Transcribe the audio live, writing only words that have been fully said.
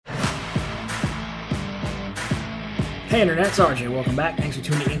Hey Internet, it's RJ. Welcome back. Thanks for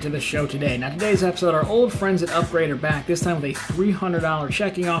tuning into the show today. Now today's episode, our old friends at Upgrade are back, this time with a $300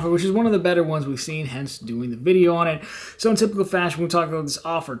 checking offer, which is one of the better ones we've seen, hence doing the video on it. So in typical fashion, we'll talk about this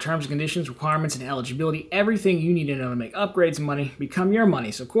offer, terms and conditions, requirements, and eligibility, everything you need to know to make Upgrade's money become your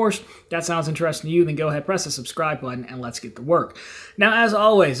money. So of course, if that sounds interesting to you, then go ahead, press the subscribe button, and let's get to work. Now as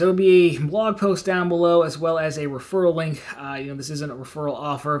always, there will be a blog post down below, as well as a referral link. This isn't a referral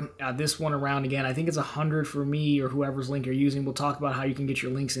offer. This one around, again, I think it's 100 for me or whoever's link you're using. We'll talk about how you can get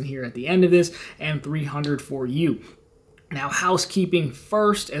your links in here at the end of this, and 300 for you. Now, housekeeping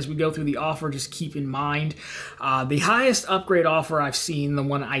first, as we go through the offer, just keep in mind, the highest upgrade offer I've seen, the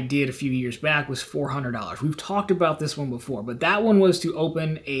one I did a few years back, was $400. We've talked about this one before, but that one was to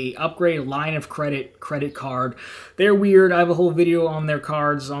open a upgrade line of credit card. They're weird. I have a whole video on their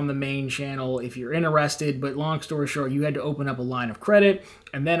cards on the main channel if you're interested, but long story short, you had to open up a line of credit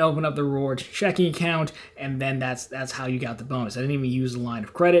and then open up the rewards checking account, and then that's how you got the bonus. I didn't even use the line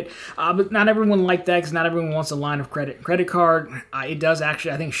of credit, but not everyone liked that because not everyone wants a line of credit card. It does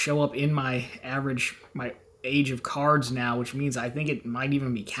actually, I think, show up in my age of cards now, which means I think it might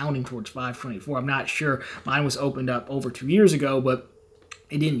even be counting towards 524. I'm not sure. Mine was opened up over 2 years ago, but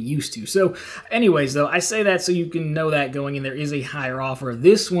it didn't used to. So anyways, though, I say that so you can know that going in, there is a higher offer.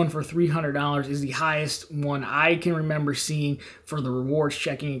 This one for $300 is the highest one I can remember seeing for the rewards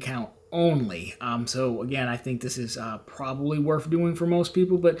checking account only. So again, I think this is probably worth doing for most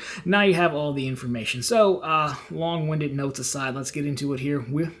people, but now you have all the information. So long-winded notes aside, let's get into it here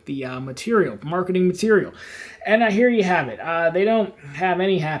with the marketing material. And here you have it. They don't have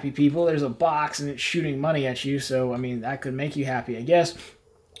any happy people. There's a box and it's shooting money at you, so I mean, that could make you happy, I guess.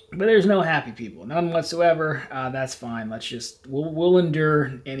 But there's no happy people, none whatsoever. That's fine. We'll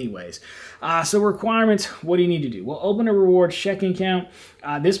endure anyways. So requirements, what do you need to do? Well, open a rewards checking account.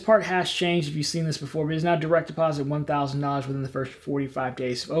 This part has changed if you've seen this before, but it's now direct deposit $1,000 within the first 45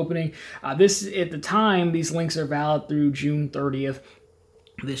 days of opening. At the time, these links are valid through June 30th.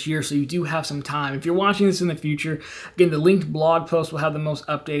 This year, so you do have some time. If you're watching this in the future, again, the linked blog post will have the most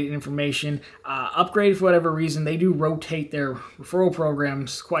updated information. Upgrade, for whatever reason, they do rotate their referral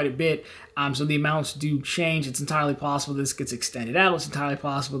programs quite a bit, so the amounts do change. It's entirely possible this gets extended out. It's entirely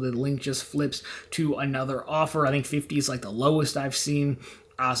possible that the link just flips to another offer. I think 50 is like the lowest I've seen.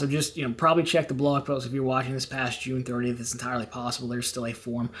 So just, probably check the blog post if you're watching this past June 30th. It's entirely possible there's still a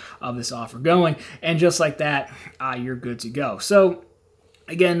form of this offer going, and just like that, you're good to go. So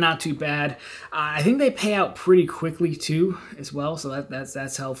again, not too bad. I think they pay out pretty quickly too, as well, so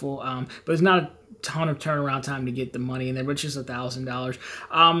that's helpful. But it's not a ton of turnaround time to get the money in there, but it's just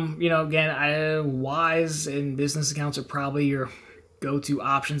 $1,000. Again, Wise and business accounts are probably your go-to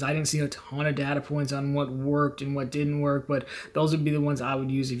options. I didn't see a ton of data points on what worked and what didn't work, but those would be the ones I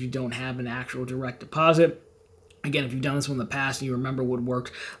would use if you don't have an actual direct deposit. Again, if you've done this one in the past and you remember what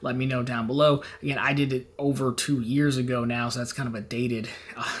worked, let me know down below. Again, I did it over 2 years ago now, so that's kind of a dated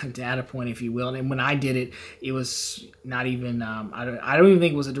data point, if you will. And when I did it, it was not even, I don't even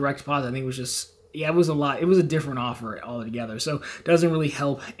think it was a direct deposit. I think it was just, it was a lot. It was a different offer altogether, so it doesn't really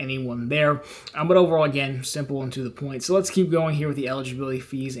help anyone there. But overall, again, simple and to the point. So let's keep going here with the eligibility,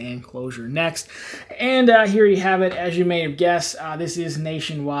 fees, and closure next. And here you have it. As you may have guessed, this is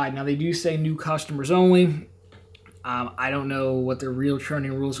nationwide. Now, they do say new customers only. I don't know what the real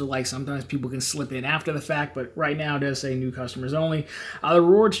churning rules are like. Sometimes people can slip in after the fact, but right now it does say new customers only. The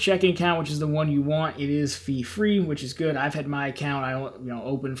rewards checking account, which is the one you want, it is fee-free, which is good. I've had my account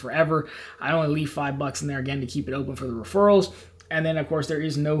open forever. I only leave $5 in there again to keep it open for the referrals. And then, of course, there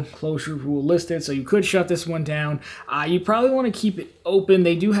is no closure rule listed, so you could shut this one down. You probably want to keep it open.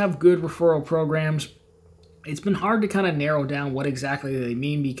 They do have good referral programs. It's been hard to kind of narrow down what exactly they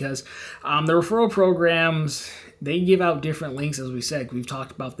mean because the referral programs, they give out different links, as we said. We've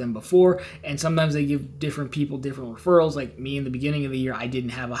talked about them before, and sometimes they give different people different referrals. Like me in the beginning of the year, I didn't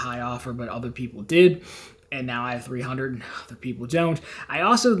have a high offer, but other people did, and now I have 300, and other people don't. I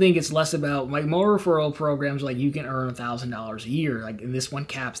also think it's less about, like, more referral programs, like you can earn $1,000 a year. Like, in this one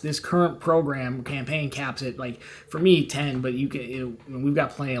caps, this current campaign caps it, like, for me, 10, but you can, we've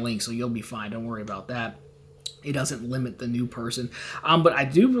got plenty of links, so you'll be fine. Don't worry about that. It doesn't limit the new person. But I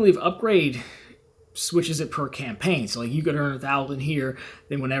do believe Upgrade switches it per campaign. So like you could earn 1,000 here,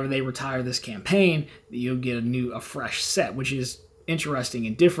 then whenever they retire this campaign, you'll get a fresh set, which is interesting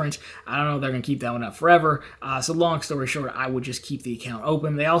and different. I don't know if they're going to keep that one up forever. So long story short, I would just keep the account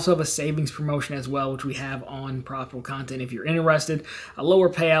open. They also have a savings promotion as well, which we have on profitable content if you're interested. A lower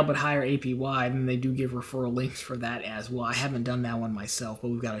payout but higher APY, and they do give referral links for that as well. I haven't done that one myself, but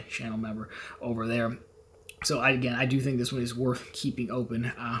we've got a channel member over there. So again, I do think this one is worth keeping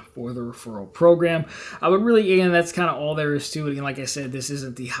open for the referral program. But really, again, that's kind of all there is to it. And like I said, this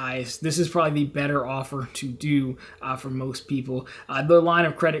isn't the highest. This is probably the better offer to do for most people. The line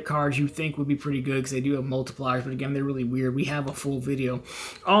of credit cards you think would be pretty good because they do have multipliers, but again, they're really weird. We have a full video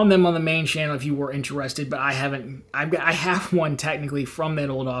on them on the main channel if you were interested, but I haven't. I have one technically from that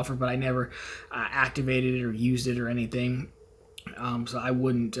old offer, but I never activated it or used it or anything. So I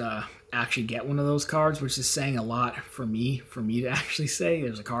wouldn't actually get one of those cards, which is saying a lot for me to actually say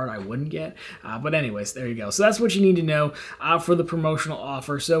there's a card I wouldn't get. But anyways, there you go. So that's what you need to know for the promotional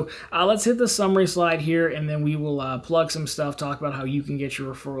offer. So let's hit the summary slide here, and then we will plug some stuff, talk about how you can get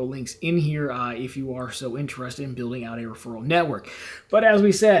your referral links in here if you are so interested in building out a referral network. But as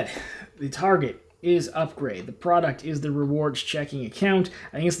we said, the target is Upgrade. The product is the rewards checking account.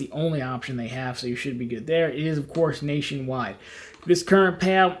 I think it's the only option they have, so you should be good there. It is, of course, nationwide. This current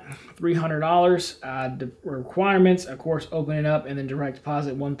payout, $300. The requirements, of course, open it up and then direct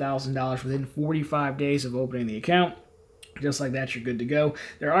deposit $1,000 within 45 days of opening the account. Just like that, you're good to go.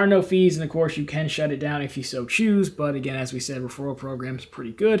 There are no fees, and of course, you can shut it down if you so choose. But again, as we said, referral program's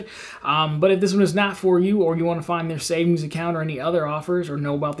pretty good. But if this one is not for you, or you want to find their savings account or any other offers, or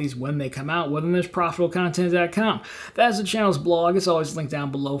know about these when they come out, well, then there's ProfitableContent.com. That's the channel's blog. It's always linked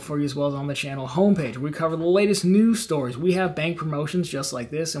down below for you, as well as on the channel homepage. We cover the latest news stories. We have bank promotions just like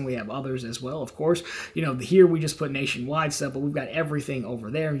this, and we have others as well, of course. You know, here we just put nationwide stuff, but we've got everything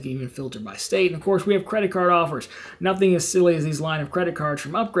over there. You can even filter by state. And of course, we have credit card offers. Nothing is silly as these line of credit cards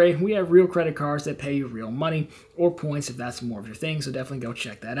from Upgrade. We have real credit cards that pay you real money or points if that's more of your thing, so definitely go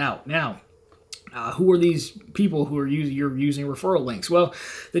check that out. Now, who are these people who are using referral links? Well,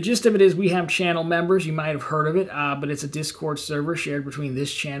 the gist of it is we have channel members. You might have heard of it, but it's a Discord server shared between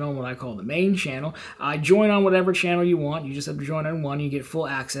this channel and what I call the main channel. Join on whatever channel you want. You just have to join on one. You get full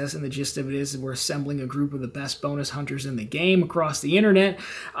access, and the gist of it is we're assembling a group of the best bonus hunters in the game across the internet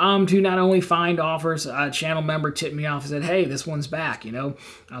to not only find offers. A channel member tipped me off and said, hey, this one's back, you know.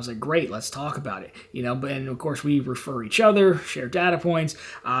 I was like, great, let's talk about it, you know. But and of course, we refer each other, share data points.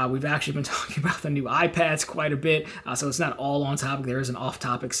 We've actually been talking about the new iPads quite a bit, so it's not all on topic. There is an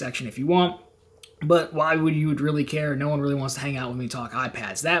off-topic section if you want. But why would you really care? No one really wants to hang out with me and talk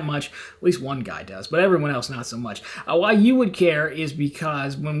iPads that much. At least one guy does, but everyone else not so much. Why you would care is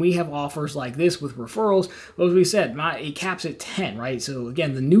because when we have offers like this with referrals, well, as we said, it caps at 10, right? So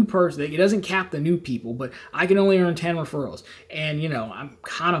again, the new person, it doesn't cap the new people, but I can only earn 10 referrals. And, you know, I'm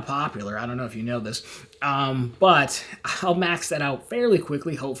kind of popular. I don't know if you know this. But I'll max that out fairly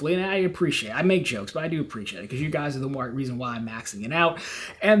quickly, hopefully, and I make jokes, but I do appreciate it because you guys are the reason why I'm maxing it out.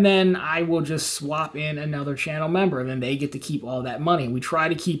 And then I will just swap in another channel member, and then they get to keep all that money. We try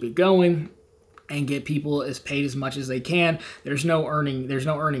to keep it going and get people paid as much as they can. There's no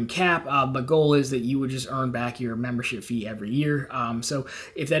earning cap. The goal is that you would just earn back your membership fee every year. So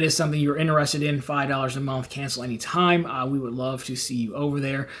if that is something you're interested in, $5 a month, cancel anytime. We would love to see you over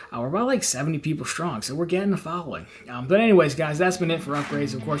there. We're about like 70 people strong, so we're getting a following. But anyways, guys, that's been it for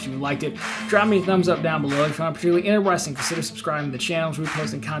upgrades. Of course, if you liked it, drop me a thumbs up down below. If you found it particularly interesting, consider subscribing to the channel. We're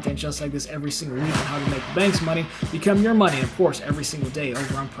posting content just like this every single week on how to make the bank's money become your money, and of course, every single day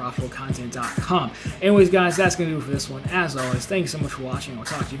over on ProfitableContent.com. Anyways, guys, that's going to do it for this one. As always, thanks so much for watching. I'll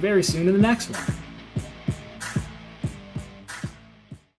talk to you very soon in the next one.